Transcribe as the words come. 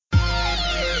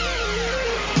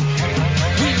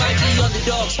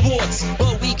facts,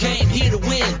 but we came here to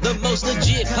win. The most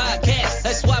legit podcast,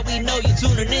 that's why we know you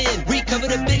tuning in. We cover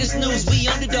the biggest news, we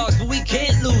underdogs, but we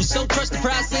can't lose. So trust the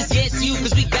process, yes you,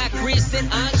 cause we got Chris and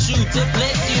Anshu to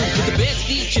bless you. With the best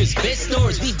features, best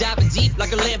stories, we diving deep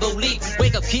like a Lambo leap.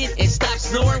 Wake up kid and stop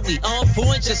snoring, we on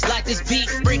point just like this beat.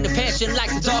 Bring the passion like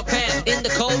the dog pound. In the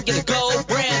cold, get a gold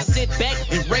brown. Sit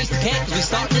back and raise the cat, cause we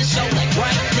starting the show like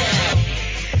right now.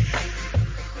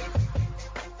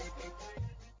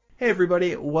 Hey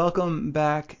everybody, welcome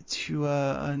back to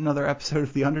another episode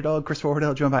of The Underdog. Chris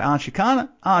Horwedel, joined by Anshu Khan.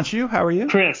 Anshu, how are you?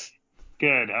 Chris,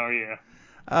 good. How are you?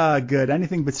 Good.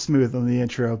 Anything but smooth on the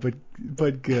intro,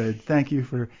 but good. Thank you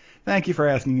for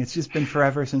asking. It's just been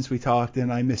forever since we talked,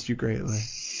 and I missed you greatly.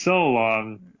 So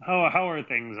long. How are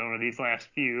things over these last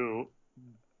few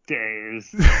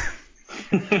days?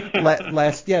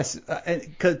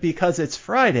 Because it's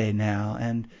Friday now,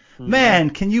 and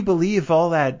man, can you believe all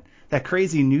that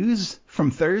crazy news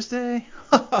from Thursday?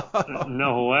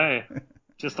 No way.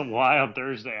 Just a wild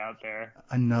Thursday out there.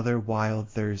 Another wild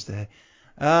Thursday.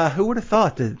 Who would have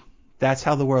thought that that's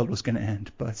how the world was going to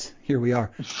end? But here we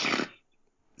are.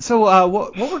 So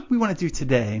what we want to do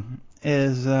today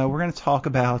is we're going to talk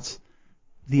about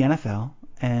the NFL,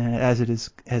 and as it is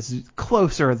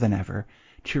closer than ever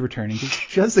to returning to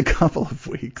just a couple of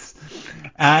weeks.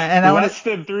 And less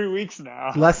than 3 weeks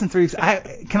now. Less than 3 weeks.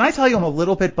 Can I tell you I'm a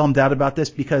little bit bummed out about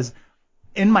this because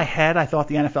in my head I thought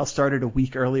the NFL started a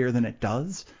week earlier than it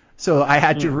does. So I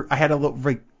had to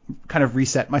kind of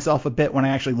reset myself a bit when I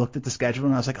actually looked at the schedule,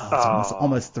 and I was like, it's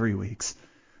almost 3 weeks.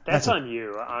 That's on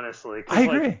you, honestly. I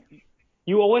agree.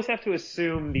 You always have to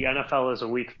assume the NFL is a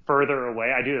week further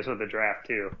away. I do this with the draft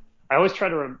too. I always try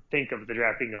to think of the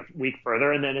draft being a week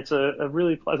further, and then it's a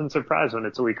really pleasant surprise when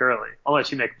it's a week early.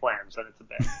 Unless you make plans, then it's a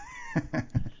bit.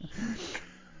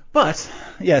 But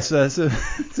yes, so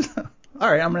all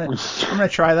right, I'm gonna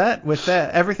try that with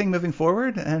everything moving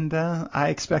forward, and I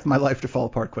expect my life to fall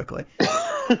apart quickly.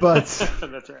 But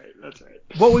That's right.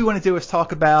 What we want to do is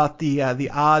talk about the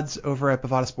odds over at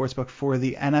Bovada Sportsbook for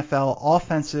the NFL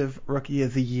Offensive Rookie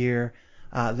of the Year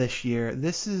this year.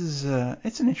 This is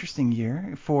it's an interesting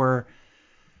year for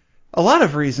a lot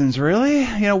of reasons, really.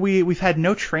 You know, we've had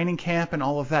no training camp and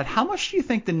all of that. How much do you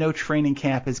think the no training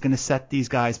camp is going to set these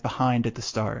guys behind at the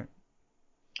start?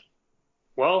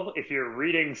 Well, if you're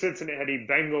reading Cincinnati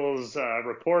Bengals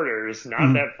reporters,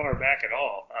 not that far back at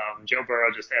all. Joe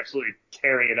Burrow just absolutely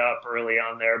tearing it up early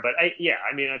on there. But I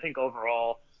think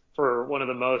overall, for one of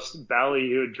the most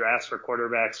ballyhooed drafts for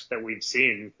quarterbacks that we've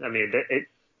seen, I mean,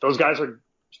 those guys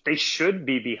they should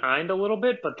be behind a little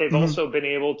bit, but they've also been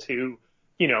able to,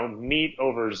 meet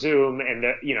over Zoom. And,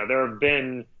 there have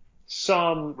been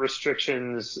some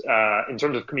restrictions in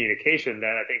terms of communication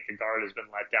that I think the guard has been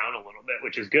let down a little bit,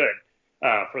 which is good.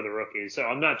 For the rookies. So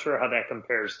I'm not sure how that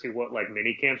compares to what like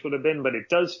mini camps would have been, but it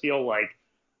does feel like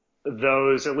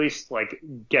those, at least like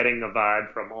getting a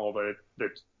vibe from all the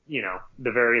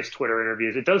various Twitter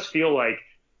interviews, it does feel like,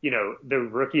 the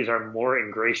rookies are more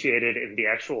ingratiated in the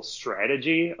actual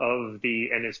strategy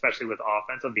and especially with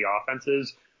the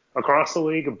offenses across the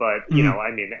league. But,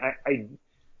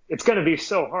 it's going to be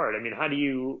so hard. I mean, how do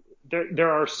you,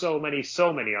 there are so many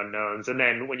unknowns. And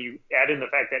then when you add in the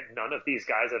fact that none of these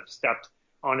guys have stepped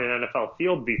on an NFL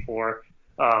field before,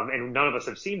 and none of us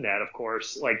have seen that, of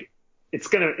course, like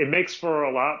it makes for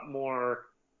a lot more,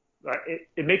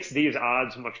 it makes these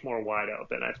odds much more wide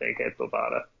open, I think, at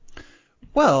Bovada.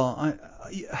 Well,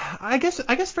 I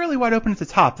guess fairly wide open at the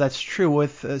top. That's true,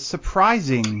 with a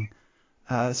surprising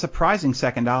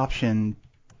second option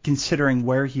considering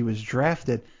where he was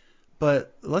drafted.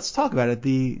 But let's talk about it.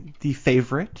 The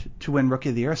favorite to win Rookie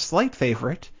of the Year, a slight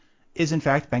favorite, is in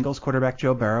fact Bengals quarterback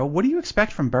Joe Burrow. What do you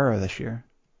expect from Burrow this year?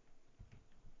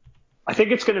 I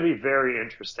think it's going to be very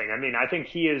interesting. I mean, I think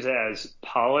he is as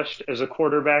polished as a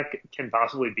quarterback can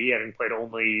possibly be, having played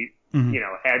only,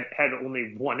 had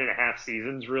only 1.5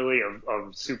 seasons really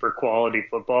of super quality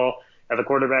football at the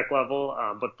quarterback level.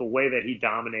 But the way that he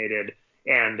dominated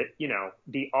and,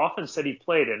 the offense that he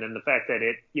played in, and the fact that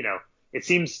it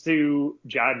seems to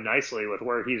jibe nicely with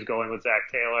where he's going with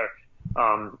Zach Taylor.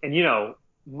 And,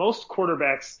 most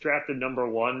quarterbacks drafted number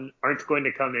one aren't going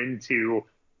to come into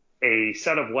a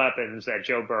set of weapons that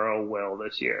Joe Burrow will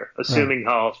this year. Assuming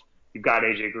health, you've got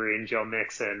AJ Green, Joe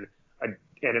Mixon, an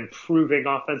improving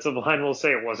offensive line. We'll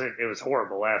say it was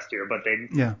horrible last year, but they,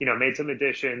 made some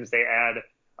additions. They add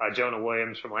Jonah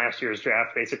Williams from last year's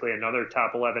draft, basically another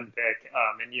top 11 pick.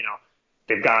 And,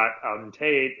 they've got Auden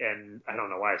Tate, and I don't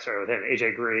know why I started with him,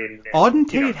 AJ Green. Auden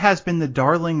Tate has been the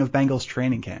darling of Bengals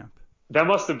training camp. That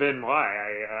must have been why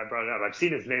I brought it up. I've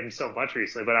seen his name so much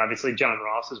recently, but obviously John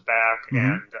Ross is back,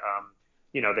 and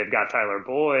they've got Tyler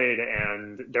Boyd,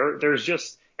 and there's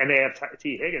just, and they have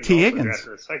T. Higgins T. also Higgins. drafted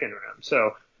in the second round.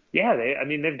 So yeah,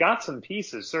 they've got some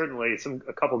pieces, certainly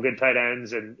a couple good tight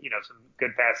ends and, some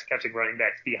good pass catching running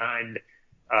backs behind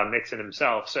Mixon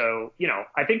himself. So,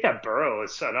 I think that Burrow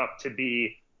is set up to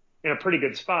be in a pretty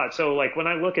good spot. So like when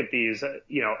I look at these, a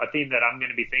theme that I'm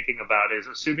going to be thinking about is,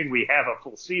 assuming we have a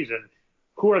full season,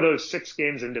 who are those 6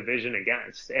 games in division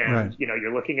against? And, right.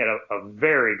 You're looking at a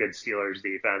very good Steelers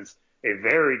defense, a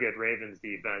very good Ravens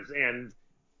defense, and,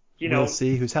 we'll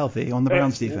see who's healthy on the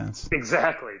Browns defense.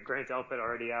 Exactly. Grant Delpit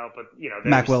already out, but, there's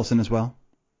Mac Wilson as well.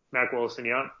 Mac Wilson,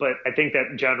 yeah. But I think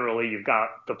that generally you've got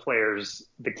the players,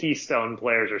 the keystone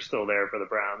players are still there for the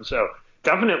Browns. So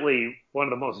definitely one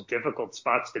of the most difficult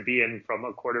spots to be in from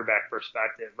a quarterback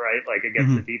perspective, right? Like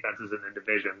against the defenses in the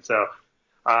division. So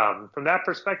from that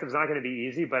perspective, it's not going to be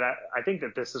easy, but I think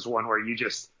that this is one where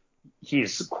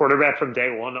he's quarterback from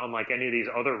day one, unlike any of these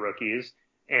other rookies.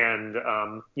 And,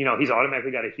 he's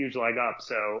automatically got a huge leg up.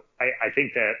 So I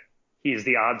think that he's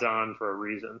the odds on for a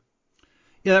reason.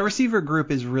 Yeah, that receiver group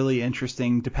is really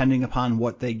interesting depending upon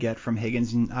what they get from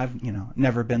Higgins. And I've,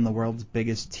 never been the world's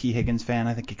biggest T. Higgins fan.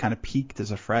 I think he kind of peaked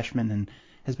as a freshman and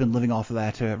has been living off of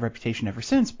that reputation ever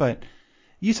since. But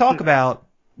you talk about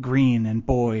Green and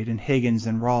Boyd and Higgins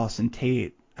and Ross and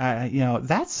Tate.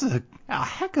 That's a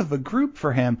heck of a group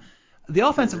for him. The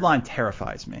offensive line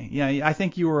terrifies me. I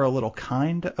think you were a little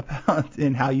kind about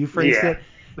in how you phrased it.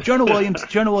 Jonah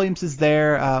Williams is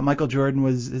there. Michael Jordan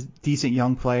was a decent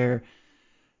young player.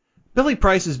 Billy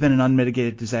Price has been an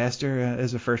unmitigated disaster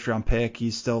as a first-round pick.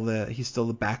 He's still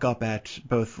the backup at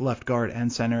both left guard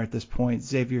and center at this point.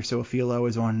 Xavier Su'a-Filo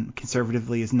is on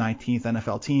conservatively his 19th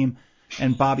NFL team,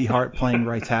 and Bobby Hart playing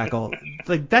right tackle.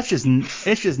 Like it's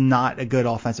just not a good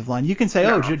offensive line. You can say,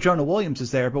 Jonah Williams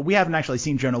is there, but we haven't actually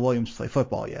seen Jonah Williams play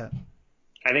football yet.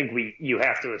 I think you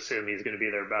have to assume he's going to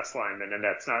be their best lineman, and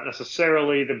that's not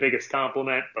necessarily the biggest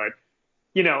compliment, but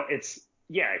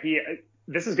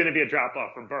this is going to be a drop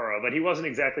off from Burrow, but he wasn't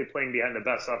exactly playing behind the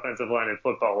best offensive line in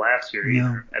football last year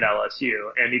either at LSU,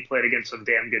 and he played against some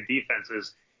damn good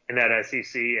defenses in that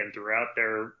SEC and throughout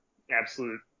their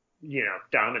absolute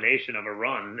domination of a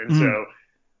run. And so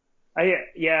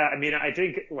I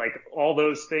think like all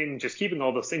those things, just keeping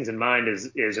all those things in mind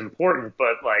is important.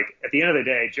 But like at the end of the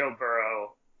day, Joe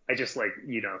Burrow, I just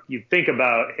you think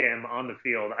about him on the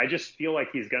field. I just feel like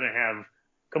he's going to have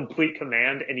complete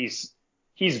command, and he's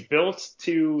built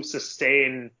to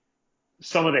sustain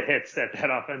some of the hits that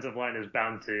offensive line is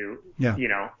bound to,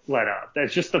 let up.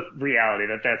 That's just the reality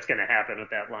that's going to happen with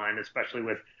that line, especially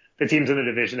with the teams in the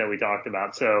division that we talked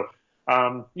about. So,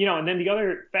 and then the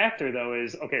other factor though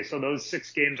is, okay, so those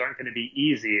 6 games aren't going to be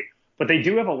easy, but they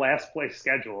do have a last place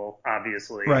schedule,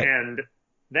 obviously. Right. And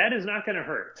that is not going to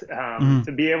hurt,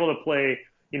 to be able to play,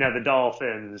 the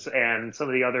Dolphins and some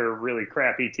of the other really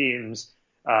crappy teams,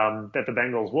 that the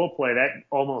Bengals will play. That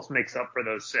almost makes up for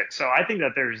those 6. So I think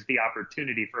that there's the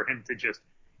opportunity for him to just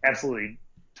absolutely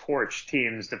torch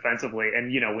teams defensively.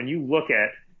 And, when you look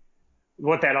at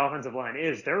what that offensive line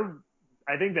is,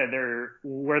 I think that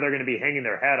where they're going to be hanging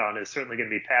their hat on is certainly going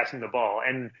to be passing the ball.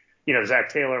 And, Zach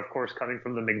Taylor, of course, coming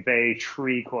from the McVay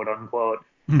tree, quote unquote.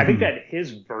 I think that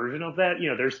his version of that,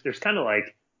 there's kind of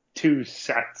like 2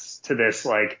 sets to this,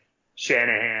 like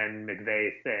Shanahan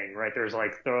McVay thing, right? There's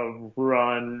like the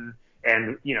run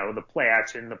and, the play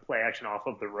action off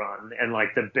of the run and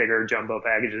like the bigger jumbo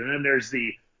packages. And then there's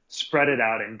the spread it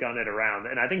out and gun it around.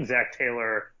 And I think Zach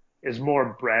Taylor is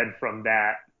more bred from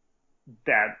that,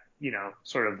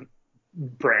 sort of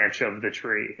branch of the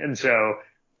tree. And so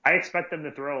I expect them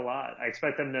to throw a lot. I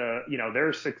expect them to,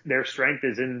 their strength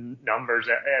is in numbers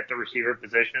at the receiver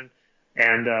position.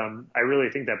 And I really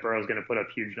think that Burrow's going to put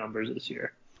up huge numbers this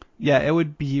year. Yeah, it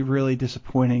would be really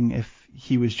disappointing if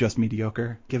he was just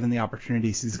mediocre, given the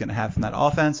opportunities he's going to have from that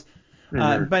offense.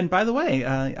 But by the way,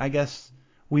 I guess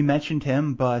we mentioned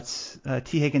him, but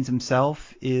T. Higgins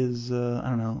himself is,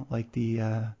 like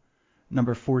the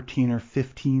number 14 or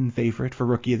 15 favorite for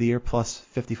Rookie of the Year, plus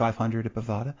 5,500 at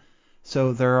Bovada.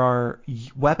 So there are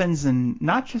weapons, and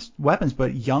not just weapons,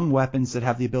 but young weapons that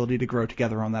have the ability to grow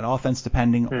together on that offense,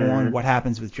 depending on what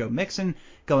happens with Joe Mixon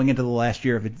going into the last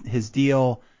year of his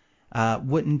deal.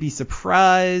 Wouldn't be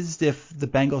surprised if the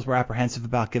Bengals were apprehensive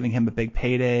about giving him a big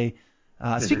payday.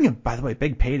 Speaking of, by the way,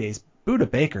 big paydays,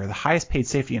 Budda Baker, the highest paid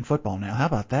safety in football now. How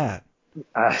about that?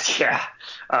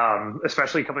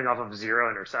 Especially coming off of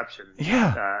 0 interceptions.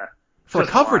 Yeah, for a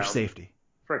coverage safety.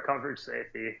 For a coverage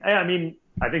safety. I mean,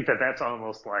 I think that's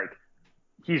almost like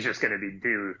he's just going to be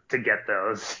due to get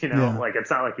those, like it's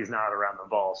not like he's not around the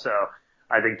ball. So,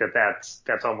 I think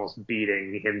that's almost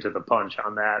beating him to the punch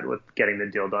on that with getting the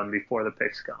deal done before the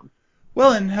picks come.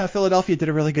 Well, and Philadelphia did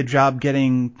a really good job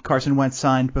getting Carson Wentz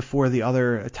signed before the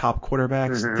other top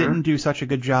quarterbacks. Mm-hmm. Didn't do such a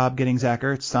good job getting Zach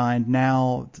Ertz signed.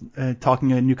 Now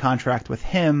talking a new contract with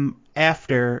him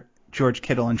after George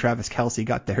Kittle and Travis Kelce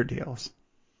got their deals.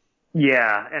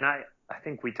 Yeah, and I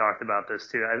think we talked about this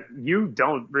too. You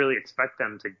don't really expect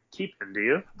them to keep him, do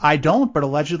you? I don't, but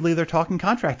allegedly they're talking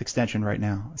contract extension right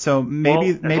now. So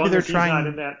maybe they're trying. He's not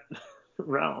in that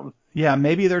realm. Yeah,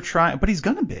 maybe they're trying, but he's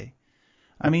gonna be.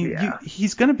 I mean, Yeah.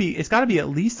 he's gonna be. It's got to be at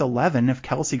least 11 if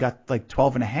Kelce got like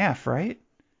 12 and a half, right?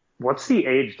 What's the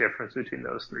age difference between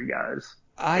those three guys?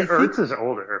 I Ertz think is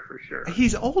older for sure.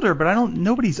 he's older, but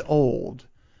nobody's old.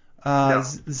 No.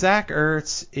 Zach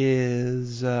Ertz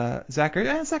is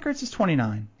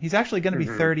 29. He's actually going to be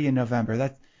 30 in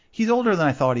November. He's older than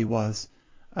I thought he was.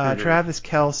 Travis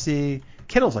Kelce,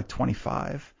 Kittle's like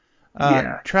 25.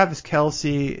 Travis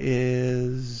Kelce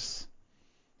is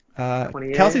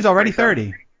Kelce's already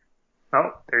 30.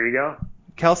 Oh, there you go.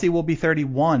 Kelce will be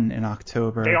 31 in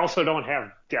October. They also don't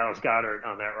have Dallas Goedert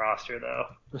on that roster though.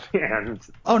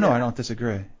 I don't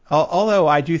disagree. Although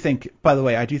I do think Kyle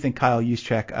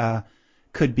Juszczyk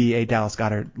could be a Dallas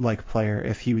Goedert-like player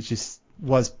if he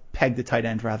was pegged at tight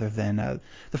end rather than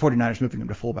the 49ers moving him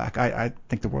to fullback. I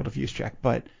think the world of Juszczyk,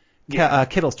 but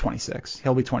Kittle's 26.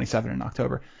 He'll be 27 in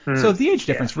October. So the age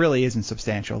difference really isn't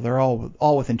substantial. They're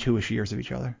all within 2-ish years of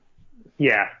each other.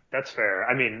 Yeah, that's fair.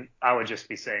 I mean, I would just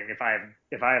be saying if I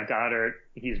have Goddard,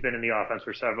 he's been in the offense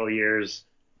for several years.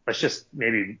 Let's just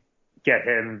maybe get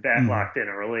him locked in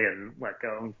early and let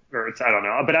go Ertz. I don't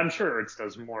know, but I'm sure Ertz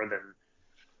does more than,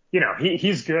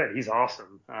 he's good. He's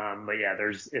awesome. But yeah,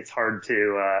 it's hard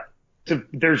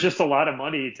there's just a lot of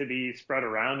money to be spread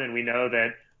around, and we know that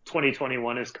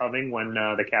 2021 is coming when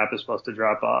the cap is supposed to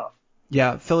drop off.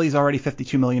 Yeah, Philly's already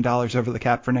 $52 million over the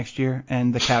cap for next year,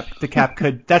 and the cap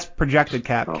could, that's projected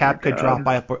cap. Cap could drop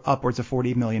by upwards of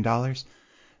 $40 million,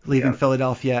 leaving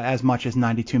Philadelphia as much as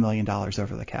 $92 million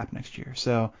over the cap next year.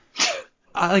 So,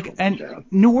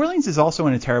 New Orleans is also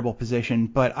in a terrible position,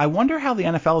 but I wonder how the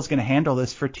NFL is going to handle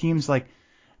this for teams like,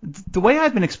 the way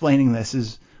I've been explaining this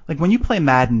is, like when you play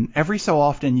Madden, every so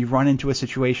often you run into a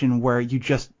situation where you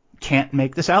just can't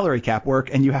make the salary cap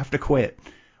work and you have to quit.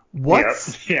 What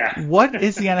is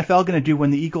the NFL going to do when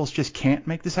the Eagles just can't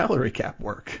make the salary cap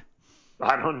work?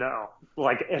 I don't know.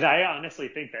 And I honestly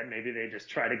think that maybe they just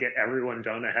try to get everyone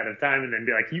done ahead of time and then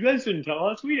be like, you guys didn't tell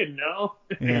us, we didn't know.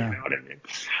 Yeah. You know what I mean?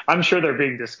 I'm sure they're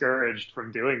being discouraged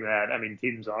from doing that. I mean,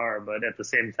 teams are, but at the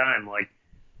same time,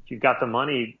 if you've got the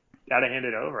money, got to hand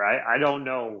it over. I don't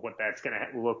know what that's going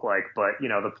to look like, but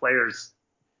the players,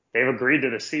 they've agreed to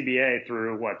the CBA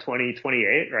through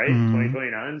 2028, right?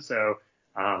 2029. So,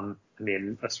 I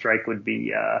mean, a strike would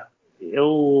be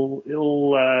ill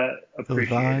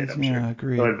appreciated. I'm sure. Yeah,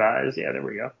 agreed. Ill advised. Yeah, there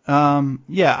we go.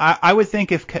 I would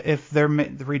think if they're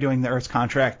redoing the Ertz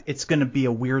contract, it's going to be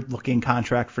a weird looking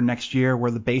contract for next year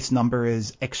where the base number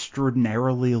is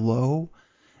extraordinarily low,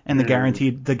 and the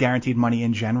guaranteed money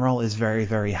in general is very,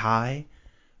 very high.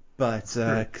 But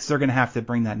because they're going to have to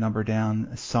bring that number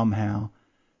down somehow.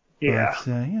 Yeah.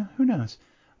 But, who knows?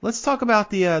 Let's talk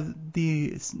about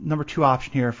the number 2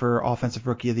 option here for Offensive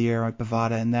Rookie of the Year, Mike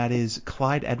Bovada, and that is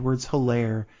Clyde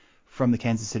Edwards-Helaire from the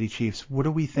Kansas City Chiefs. What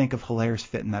do we think of Hilaire's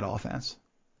fit in that offense?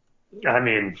 I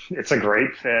mean, it's a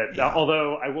great fit. Yeah.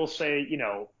 Although I will say,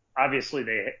 obviously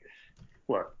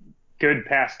good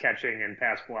pass catching and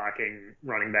pass blocking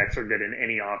running backs are good in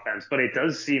any offense. But it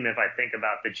does seem, if I think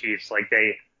about the Chiefs, like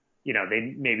they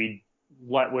maybe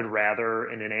would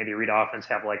rather in an Andy Reid offense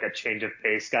have like a change of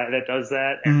pace guy that does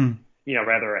that, and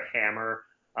rather a hammer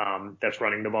that's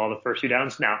running the ball the first few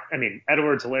downs. Now, I mean,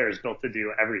 Edwards-Helaire is built to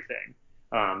do everything.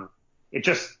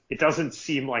 It doesn't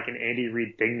seem like an Andy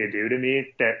Reid thing to do to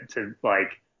me to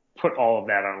put all of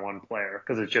that on one player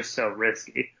because it's just so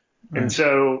risky. Right. And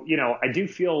so, I do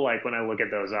feel like when I look at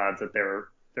those odds that they're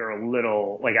a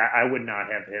little I would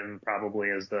not have him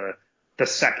probably as the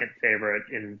second favorite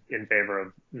in favor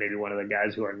of maybe one of the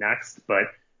guys who are next. But,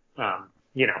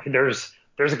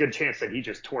 there's a good chance that he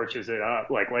just torches it up,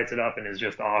 lights it up and is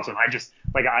just awesome. I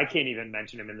can't even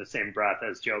mention him in the same breath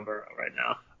as Joe Burrow right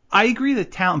now. I agree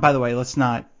that talent, by the way, let's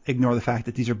not ignore the fact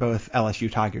that these are both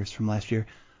LSU Tigers from last year.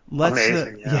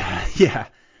 Amazing, yeah.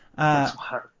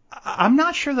 I'm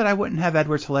not sure that I wouldn't have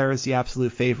Edwards-Helaire as the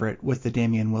absolute favorite with the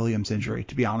Damian Williams injury,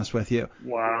 to be honest with you.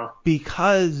 Wow.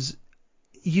 Because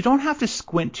you don't have to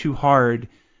squint too hard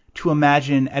to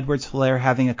imagine Edwards-Helaire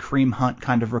having a Kareem Hunt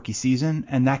kind of rookie season,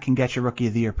 and that can get you Rookie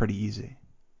of the Year pretty easy.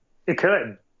 It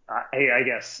could. I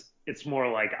guess it's more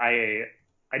like I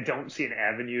I don't see an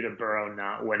avenue to Burrow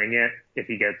not winning it if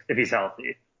he's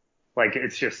healthy. Like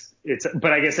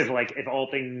but I guess if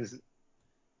all things,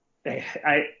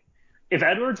 if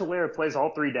Edwards-Helaire plays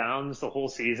all 3 downs the whole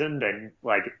season, then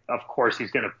like of course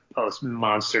he's going to post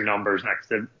monster numbers next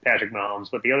to Patrick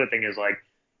Mahomes. But the other thing is like,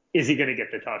 is he going to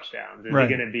get the touchdowns? Is he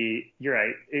going to be? You're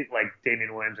right. Like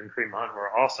Damian Williams and Kareem Hunt were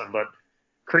awesome, but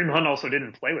Kareem Hunt also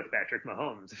didn't play with Patrick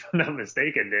Mahomes, if I'm not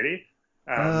mistaken, did he?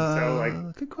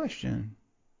 Good question.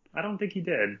 I don't think he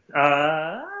did.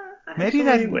 Maybe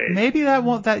that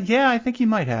won't. Yeah, I think he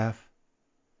might have.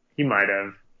 He might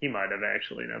have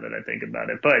actually. Now that I think about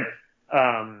it, but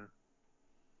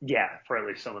yeah, for at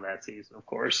least some of that season, of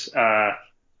course.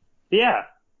 Yeah,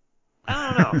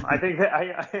 I don't know. I think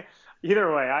that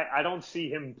either way, I don't see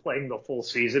him playing the full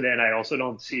season, and I also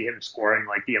don't see him scoring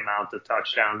like the amount of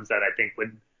touchdowns that I think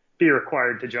would be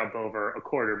required to jump over a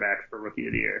quarterback for Rookie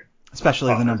of the Year.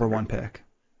 Especially the number 1 pick.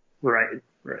 Right.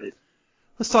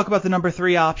 Let's talk about the number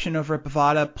 3 option over at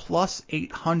Bovada. Plus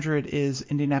 800 is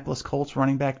Indianapolis Colts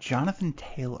running back Jonathan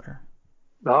Taylor.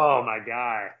 Oh, my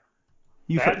guy.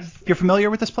 You're familiar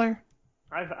with this player?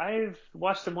 I've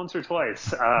watched him once or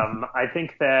twice. I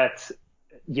think that,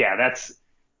 yeah,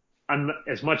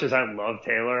 as much as I love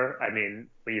Taylor, I mean,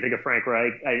 when you think of Frank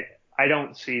Reich, I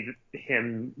don't see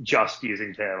him just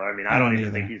using Taylor. I mean, I don't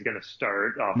even think he's going to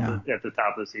start off at the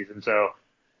top of the season. So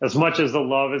as much as the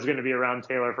love is going to be around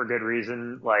Taylor for good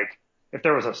reason, like if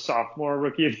there was a sophomore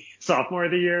of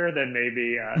the year, then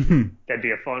maybe that'd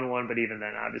be a fun one. But even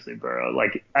then, obviously Burrow.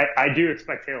 Like I do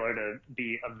expect Taylor to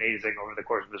be amazing over the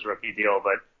course of his rookie deal,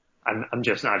 but I'm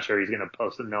just not sure he's going to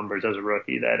post the numbers as a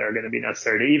rookie that are going to be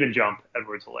necessary to even jump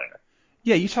Edwards-Helaire.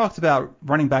 Yeah, you talked about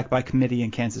running back by committee in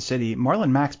Kansas City.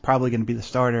 Marlon Mack's probably going to be the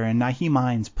starter, and Nyheim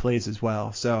Hines plays as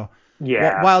well. So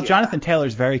while Jonathan Taylor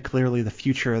is very clearly the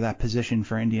future of that position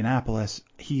for Indianapolis,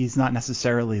 he's not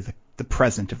necessarily the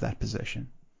present of that position.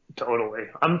 Totally.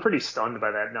 I'm pretty stunned by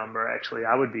that number, actually.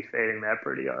 I would be fading that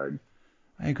pretty hard.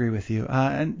 I agree with you.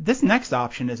 And this next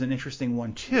option is an interesting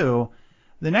one, too.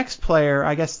 The next player,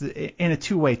 I guess, in a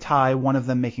two-way tie, one of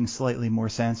them making slightly more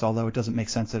sense, although it doesn't make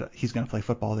sense that he's going to play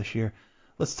football this year.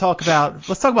 Let's talk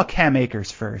about Cam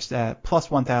Akers first at plus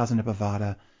 1,000 at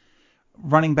Bovada.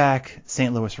 Running back,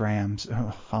 St. Louis Rams.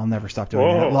 Oh, I'll never stop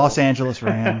doing that. Los Angeles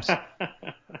Rams.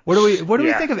 What do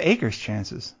we think of Akers'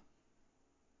 chances?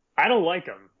 I don't like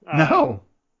him. No.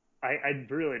 I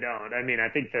really don't. I mean, I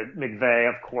think that McVay,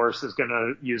 of course, is going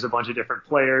to use a bunch of different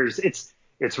players. It's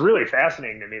really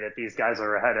fascinating to me that these guys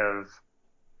are ahead of.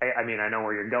 I mean, I know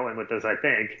where you're going with this. I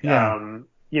think,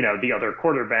 the other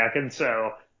quarterback, and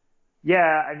so. Yeah,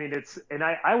 I mean,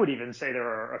 I would even say there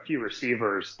are a few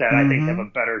receivers that I think have a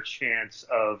better chance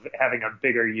of having a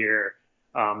bigger year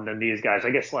than these guys.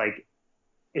 I guess like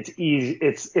it's easy.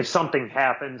 It's if something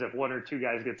happens, if one or two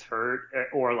guys gets hurt,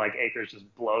 or like Akers just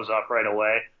blows up right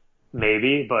away,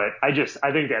 maybe. But I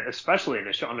think that especially in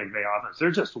the Sean McVay offense,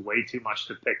 there's just way too much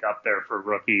to pick up there for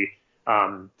rookie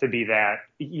to be that.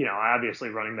 Obviously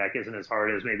running back isn't as hard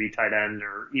as maybe tight end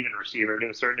or even receiver to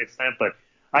a certain extent, but.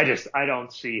 I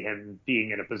don't see him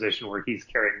being in a position where he's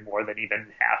carrying more than even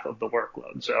half of the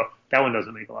workload. So that one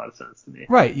doesn't make a lot of sense to me.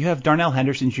 Right. You have Darnell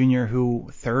Henderson Jr., who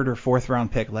 3rd or 4th round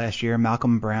pick last year.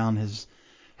 Malcolm Brown is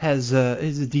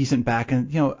a decent back.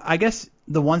 And, I guess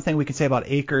the one thing we can say about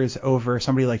Akers over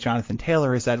somebody like Jonathan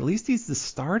Taylor is that at least he's the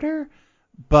starter.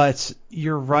 But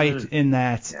you're right in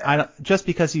that just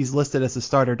because he's listed as a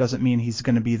starter doesn't mean he's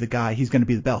going to be the guy. He's going to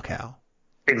be the bell cow.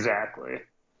 Exactly.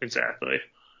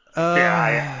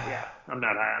 I'm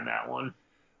not high on that one.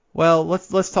 Well,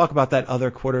 let's talk about that other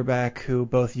quarterback who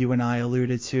both you and I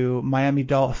alluded to, Miami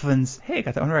Dolphins. Hey, I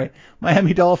got that one right.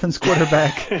 Miami Dolphins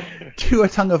quarterback Tua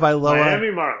Tagovailoa. Miami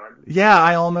Marlins. Yeah,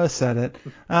 I almost said it.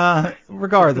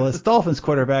 Regardless, Dolphins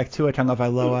quarterback Tua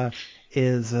Tagovailoa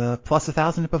is plus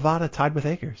 1,000 at Bovada, tied with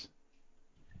Akers.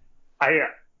 I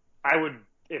would.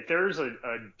 If there's a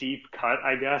deep cut,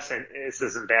 I guess, and this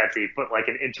isn't that deep, but like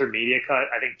an intermediate cut,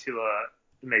 I think Tua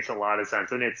makes a lot of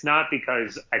sense. And it's not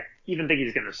because I even think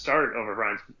he's going to start over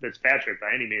Ryan Fitzpatrick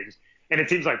by any means. And it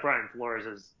seems like Brian Flores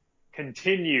has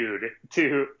continued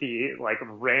to be like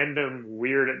random,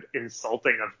 weird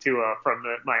insulting of Tua from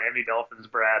the Miami Dolphins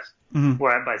brass,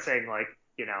 by saying like,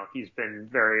 he's been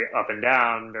very up and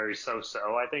down, very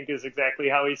so-so, I think is exactly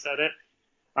how he said it.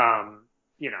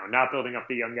 Not building up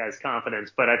the young guy's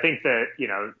confidence. But I think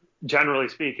that, generally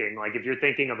speaking, like if you're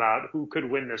thinking about who could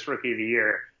win this Rookie of the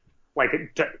Year, like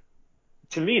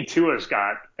to me, Tua's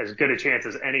got as good a chance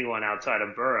as anyone outside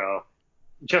of Burrow,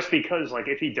 just because like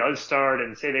if he does start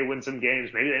and say they win some games,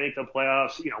 maybe they make the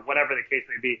playoffs, whatever the case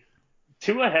may be,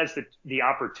 Tua has the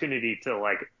opportunity to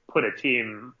like put a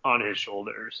team on his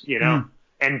shoulders,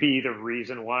 and be the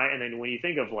reason why. And then when you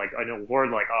think of like an award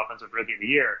like Offensive Rookie of the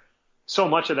Year, so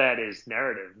much of that is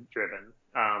narrative driven.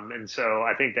 And so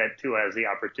I think that Tua has the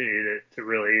opportunity to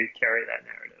really carry that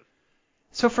narrative.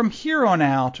 So from here on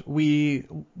out, we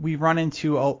run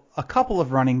into a couple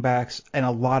of running backs and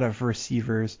a lot of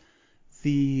receivers.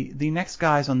 The next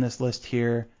guys on this list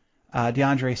here,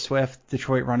 DeAndre Swift,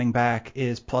 Detroit running back,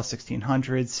 is plus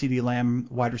 1,600. CeeDee Lamb,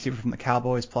 wide receiver from the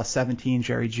Cowboys, plus 17.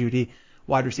 Jerry Jeudy,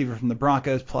 wide receiver from the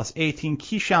Broncos, plus 18.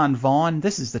 Keyshawn Vaughn,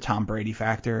 this is the Tom Brady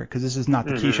factor, because this is not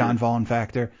the Keyshawn Vaughn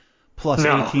factor, plus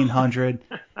 1,800.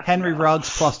 Henry Ruggs,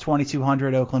 plus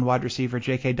 2,200. Oakland wide receiver.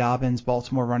 J.K. Dobbins,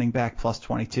 Baltimore running back, plus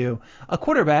 22. A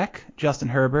quarterback, Justin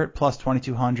Herbert, plus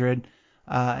 2,200.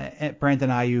 Brandon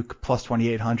Ayuk, plus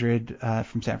 2,800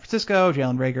 from San Francisco.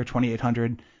 Jalen Reagor,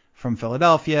 2,800 from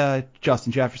Philadelphia.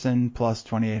 Justin Jefferson, plus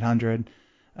 2,800.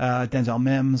 Denzel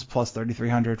Mims, plus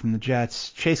 3,300 from the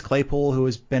Jets. Chase Claypool, who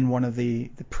has been one of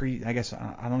the I guess,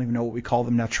 I don't even know what we call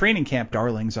them now, training camp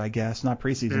darlings, I guess, not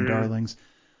preseason darlings,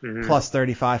 plus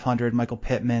 3,500. Michael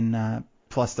Pittman,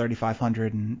 plus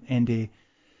 3,500 in Indy.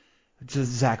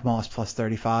 Just Zach Moss, plus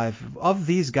 35. Of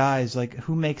these guys, like,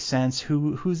 who makes sense?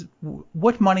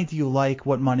 What money do you like?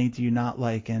 What money do you not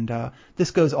like? And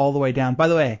this goes all the way down. By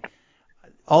the way,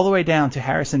 all the way down to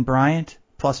Harrison Bryant,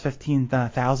 plus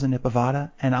 15,000 at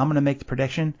Bovada. And I'm going to make the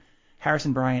prediction: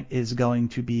 Harrison Bryant is going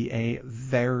to be a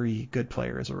very good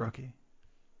player as a rookie.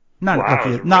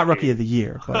 Not rookie of the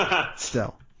year, but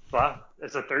still. Wow,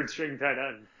 it's a third string tight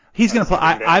end. He's going to play.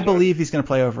 I believe he's going to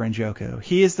play over Njoku.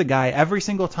 He is the guy. Every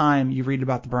single time you read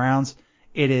about the Browns,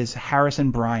 it is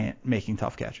Harrison Bryant making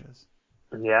tough catches.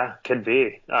 Yeah, could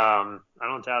be. I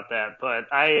don't doubt that. But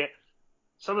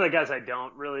some of the guys I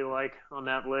don't really like on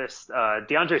that list,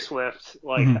 DeAndre Swift,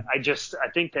 I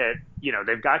think that,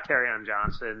 they've got Kerryon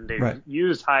Johnson. They've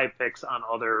used high picks on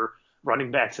other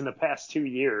running backs in the past 2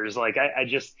 years.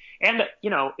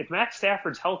 If Matt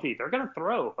Stafford's healthy, they're going to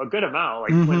throw a good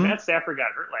amount. When Matt Stafford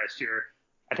got hurt last year,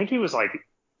 I think he was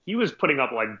putting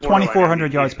up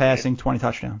 2,400 yards passing, 20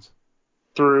 touchdowns.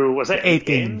 Through, was that 8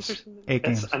 games? Or something? 8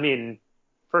 games. I mean,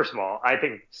 first of all, I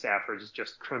think Stafford is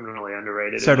just criminally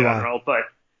underrated so in general. But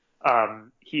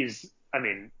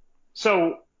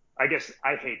so I guess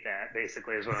I hate that,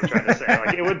 basically, is what I'm trying to say.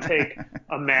 It would take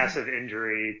a massive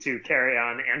injury to carry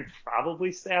on, and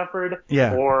probably Stafford,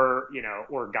 or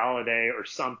Galladay or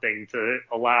something, to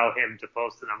allow him to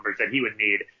post the numbers that he would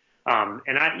need.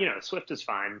 Swift is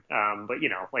fine, but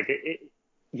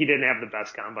he didn't have the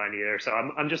best combine either, so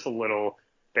I'm just a little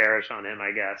bearish on him,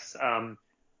 I guess.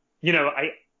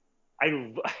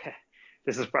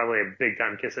 This is probably a big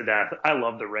time kiss of death. I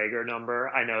love the Reagor number.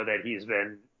 I know that he's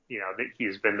been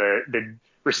the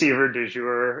receiver du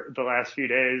jour the last few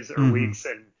days or weeks.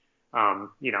 And,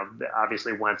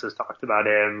 obviously Wentz has talked about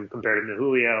him, compared him to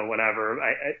Julio, whatever.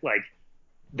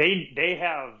 They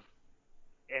have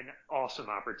an awesome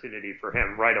opportunity for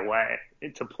him right away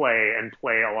to play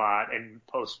a lot and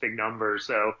post big numbers.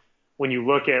 So when you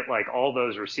look at all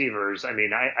those receivers, I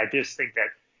just think that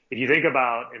if you think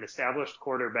about an established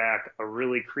quarterback, a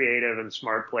really creative and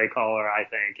smart play caller, I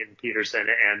think, in Peterson,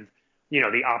 and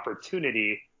the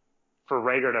opportunity for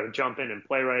Reagor to jump in and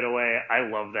play right away, I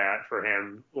love that for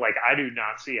him. I do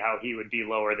not see how he would be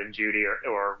lower than Jeudy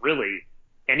or really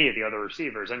any of the other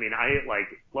receivers. I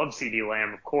love CeeDee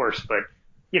Lamb, of course, but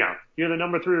you're the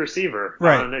number 3 receiver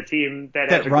on a team that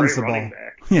has a great running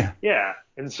back. Yeah.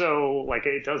 And so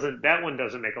that one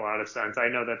doesn't make a lot of sense. I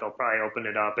know that they'll probably open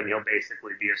it up and he'll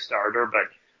basically be a starter, but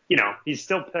he's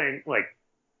still playing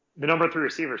the number 3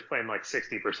 receiver is playing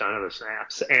 60% of the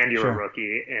snaps, and you're a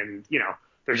rookie, and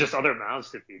there's just other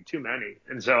mouths to feed, too many.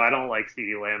 And so I don't like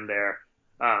CeeDee Lamb there.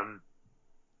 Brandon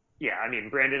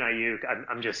Ayuk,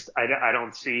 I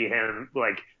don't see him.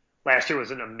 Last year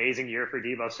was an amazing year for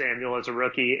Deebo Samuel as a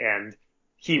rookie, and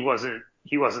he wasn't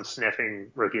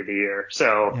sniffing Rookie of the Year.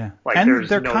 So and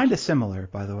they're kind of similar,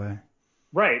 by the way.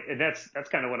 Right, and that's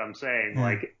kind of what I'm saying.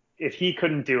 Yeah. If he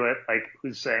couldn't do it,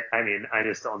 who's saying? I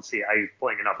just don't see Ayuk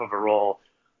playing enough of a role.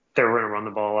 They're going to run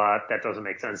the ball a lot. That doesn't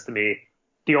make sense to me.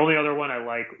 The only other one I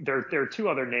like, there are 2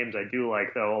 other names I do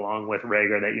like, though, along with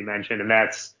Reagor that you mentioned, and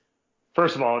that's,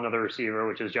 first of all, another receiver,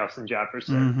 which is Justin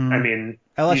Jefferson.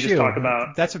 LSU. You just talk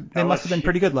about they must have been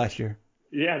pretty good last year.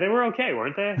 Yeah, they were okay,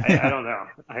 weren't they? I don't know.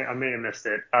 I may have missed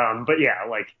it. But yeah,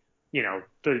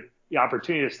 the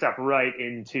opportunity to step right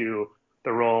into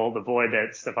the role, the void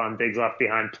that Stephon Diggs left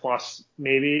behind, plus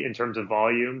maybe in terms of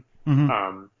volume.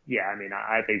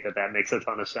 I think that makes a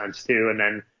ton of sense too. And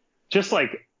then just I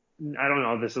don't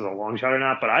know if this is a long shot or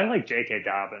not, but I like J.K.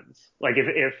 Dobbins.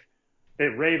 If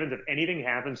Ravens, if anything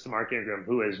happens to Mark Ingram,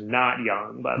 who is not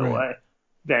young, by the Right. way,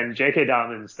 then J.K.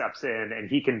 Dobbins steps in and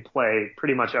he can play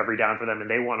pretty much every down for them, and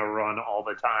they want to run all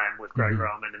the time with Greg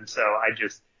Roman. And so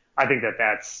I think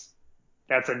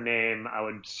that's a name I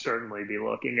would certainly be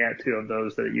looking at, two of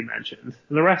those that you mentioned.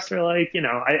 And the rest are like,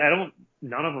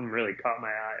 none of them really caught my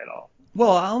eye at all.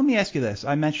 Well, let me ask you this.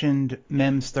 I mentioned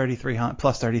Mims 33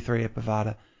 plus 33 at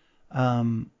Bovada.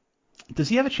 Does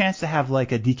he have a chance to have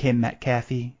like a DK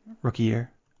Metcalf rookie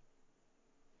year?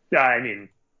 Yeah, I mean,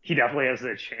 he definitely has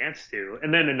the chance to.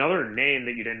 And then another name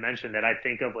that you didn't mention that I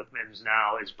think of with Mims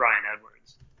now is Brian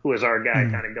Edwards, who is our guy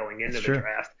kind of going into the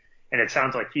draft. And it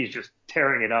sounds like he's just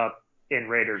tearing it up in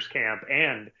Raiders camp.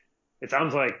 And it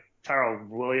sounds like Tyrell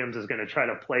Williams is going to try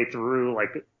to play through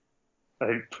like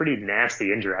a pretty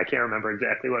nasty injury. I can't remember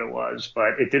exactly what it was,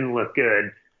 but it didn't look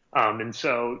good. And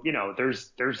so,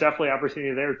 there's definitely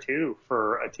opportunity there too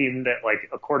for a team that like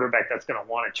a quarterback that's going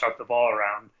to want to chuck the ball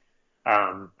around.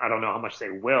 I don't know how much they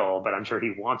will, but I'm sure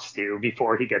he wants to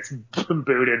before he gets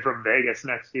booted from Vegas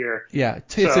next year. Yeah,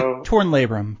 it's a torn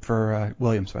labrum for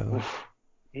Williams, by the way.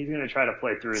 He's going to try to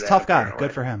play through that. Tough guy. Apparently.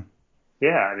 Good for him.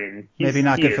 Yeah, I mean, maybe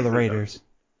not good for the Raiders.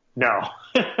 No,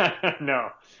 no.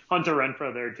 Hunter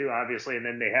Renfrow there too, obviously, and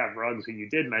then they have Ruggs, who you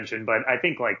did mention. But I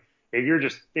think like if you're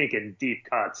just thinking deep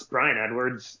cuts, Brian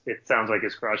Edwards, it sounds like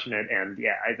is crushing it, and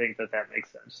yeah, I think that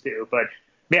makes sense too. But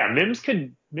yeah, Mims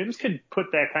could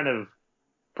put that kind of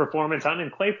performance on,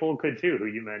 and Claypool could too, who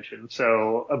you mentioned.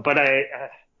 So, but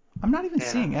I'm not even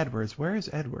seeing Edwards. Where is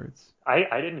Edwards?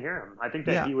 I didn't hear him. I think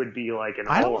that he would be like an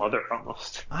whole other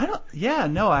almost.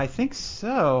 I think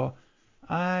so.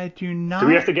 I do not. Do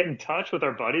we have to get in touch with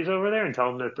our buddies over there and tell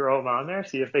them to throw him on there,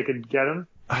 see if they could get him?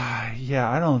 Yeah,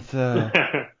 I don't.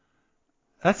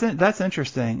 That's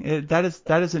interesting. That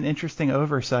is an interesting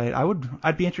oversight.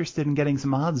 I'd be interested in getting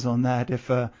some odds on that.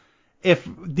 If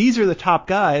these are the top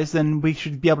guys, then we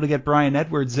should be able to get Brian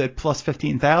Edwards at plus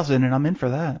 15,000, and I'm in for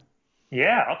that.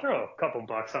 Yeah, I'll throw a couple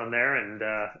bucks on there and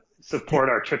support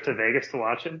our trip to Vegas to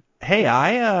watch him. Hey,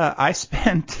 I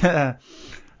spent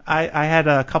I had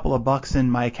a couple of bucks in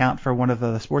my account for one of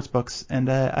the sports books, and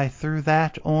I threw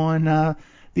that on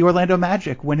the Orlando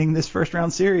Magic winning this first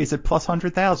round series at plus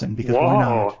 100,000 because why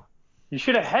not? You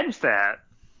should have hedged that.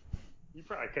 You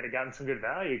probably could have gotten some good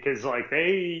value because like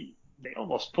they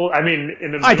almost pulled. I mean,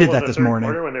 in the middle of the third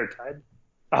quarter when they're tied.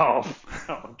 Oh,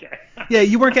 okay. Yeah,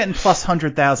 you weren't getting plus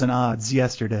 100,000 odds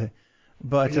yesterday,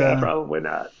 but yeah, probably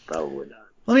not.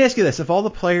 Let me ask you this: of all the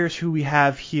players who we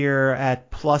have here at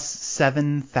plus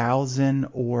 7,000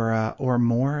 or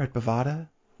more at Bovada,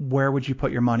 where would you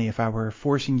put your money if I were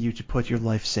forcing you to put your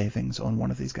life savings on one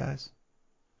of these guys?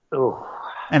 Oh,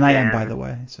 and I am, by the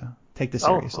way, so take this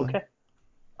seriously. Okay.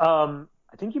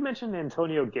 I think you mentioned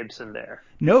Antonio Gibson there.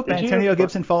 Nope, Antonio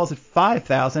Gibson falls at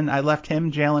 5,000. I left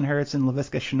him, Jalen Hurts, and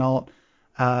Laviska Shenault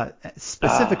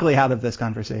specifically out of this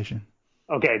conversation.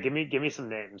 Okay, give me some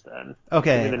names then.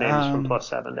 Okay. Give me the names from plus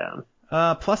 7 down.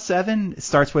 Plus 7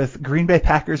 starts with Green Bay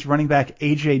Packers running back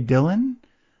A.J. Dillon,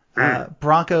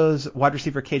 Broncos wide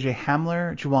receiver K.J.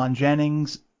 Hamler, Juwan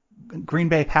Jennings, Green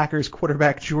Bay Packers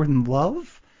quarterback Jordan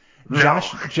Love,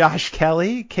 Josh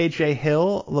Kelly, K.J.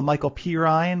 Hill, LaMichael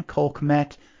Pirine, Cole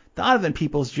Kmet, Donovan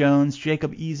Peoples-Jones,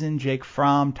 Jacob Eason, Jake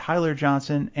Fromm, Tyler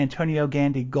Johnson, Antonio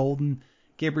Gandy Golden,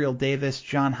 Gabriel Davis,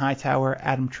 John Hightower,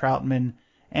 Adam Troutman,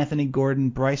 Anthony Gordon,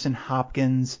 Bryson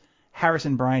Hopkins,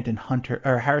 Harrison Bryant and Hunter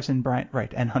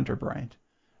Bryant.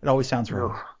 It always sounds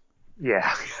wrong.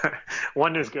 Yeah.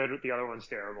 One is good, the other one's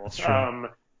terrible. That's true.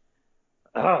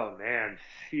 Oh man,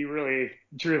 you really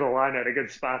drew the line at a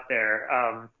good spot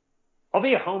there. I'll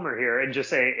be a homer here and just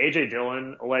say A.J.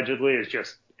 Dillon allegedly is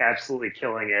just absolutely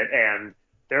killing it, and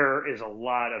there is a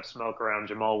lot of smoke around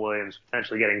Jamal Williams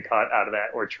potentially getting cut out of that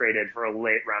or traded for a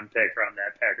late round pick around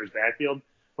that Packers backfield,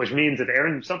 which means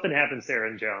if something happens to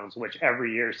Aaron Jones, which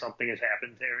every year something has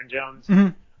happened to Aaron Jones,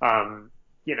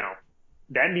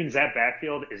 that means that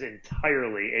backfield is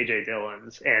entirely A.J.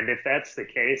 Dillon's. And if that's the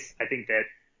case, I think that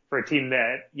for a team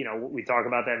that, we talk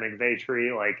about that McVay tree,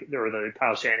 or the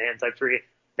Kyle Shanahan type tree,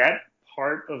 that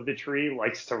part of the tree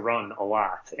likes to run a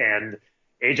lot. And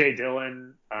A.J.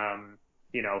 Dillon,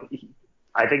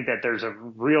 I think that there's a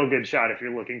real good shot if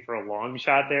you're looking for a long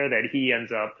shot there that he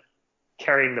ends up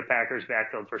carrying the Packers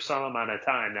backfield for some amount of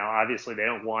time. Now, obviously they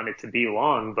don't want it to be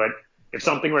long, but if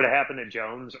something were to happen to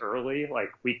Jones early,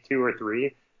 like week 2 or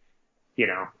 3,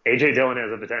 A.J. Dillon has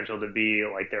the potential to be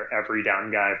like their every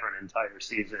down guy for an entire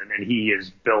season, and he is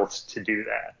built to do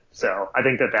that. So I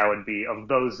think that would be, of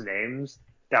those names,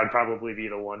 that would probably be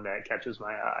the one that catches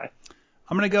my eye.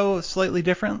 I'm going to go slightly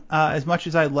different. As much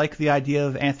as I like the idea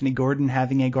of Anthony Gordon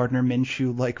having a Gardner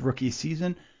Minshew-like rookie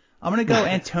season, I'm going to go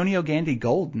Antonio Gandy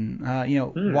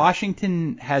Golden.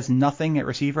 Washington has nothing at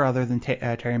receiver other than Terry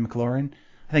McLaurin.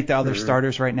 I think the other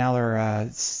starters right now are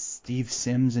Steve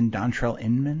Sims and Dontrell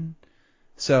Inman.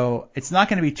 So it's not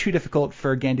going to be too difficult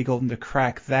for Gandy Golden to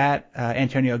crack that.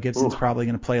 Antonio Gibson's probably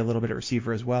going to play a little bit at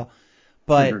receiver as well.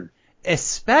 But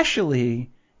especially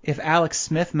if Alex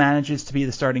Smith manages to be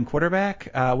the starting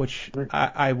quarterback, which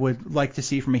I would like to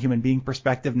see from a human being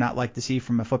perspective, not like to see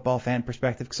from a football fan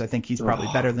perspective, because I think he's probably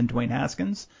better than Dwayne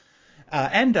Haskins.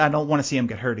 And I don't want to see him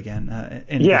get hurt again.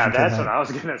 That's what I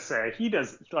was going to say. He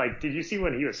does, did you see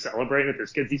when he was celebrating with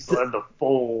his kids? He still had the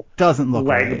full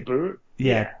leg boot.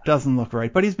 Yeah, doesn't look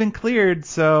right. But he's been cleared,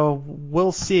 so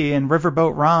we'll see. And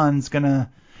Riverboat Ron's going to,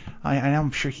 I'm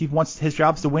sure he wants, his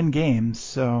job's to win games,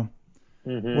 so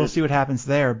we'll see what happens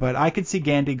there. But I could see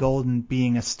Gandy Golden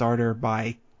being a starter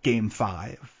by game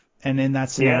 5. And in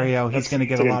that scenario, he's going to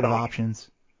get a lot of options.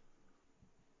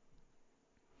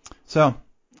 So,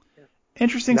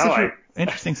 interesting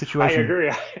situation.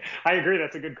 I agree.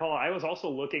 That's a good call. I was also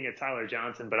looking at Tyler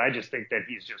Johnson, but I just think that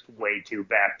he's just way too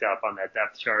backed up on that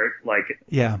depth chart. I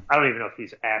don't even know if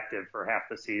he's active for half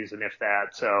the season, if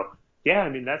that. So, I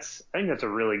think that's a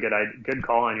really good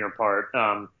call on your part.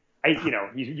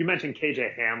 You mentioned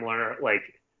KJ Hamler.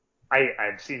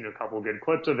 I've seen a couple good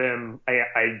clips of him.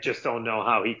 I just don't know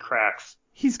how he cracks.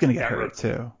 He's going to get hurt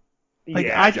too.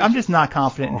 I'm just not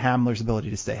confident in Hamler's ability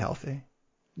to stay healthy.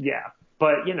 Yeah.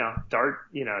 But,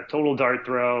 total dart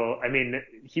throw. I mean,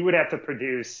 he would have to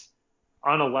produce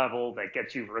on a level that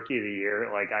gets you rookie of the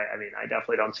year. I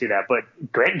definitely don't see that. But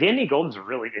Gandy Golden's a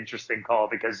really interesting call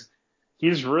because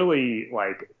he's really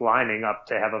lining up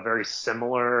to have a very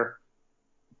similar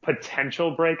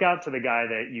potential breakout to the guy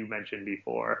that you mentioned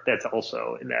before. That's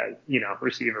also in that,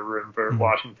 receiver room for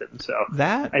Washington. So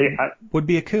that would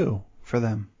be a coup for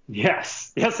them.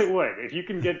 Yes, it would. If you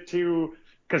can get two.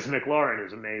 Because McLaurin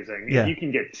is amazing. Yeah. If you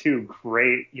can get two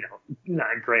great, not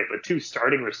great, but two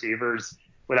starting receivers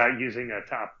without using a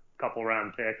top couple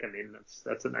round pick, I mean,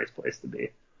 that's a nice place to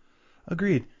be.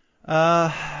 Agreed.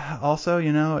 Also,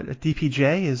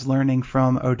 DPJ is learning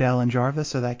from Odell and Jarvis,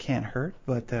 so that can't hurt.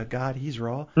 But God, he's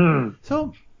raw.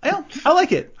 So I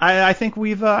like it. I think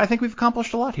we've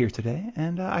accomplished a lot here today,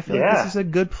 and I feel like this is a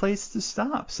good place to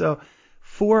stop. So.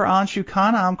 For Anshu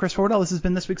Khanna, I'm Chris Horwedel. This has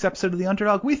been this week's episode of The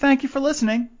Underdog. We thank you for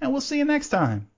listening, and we'll see you next time.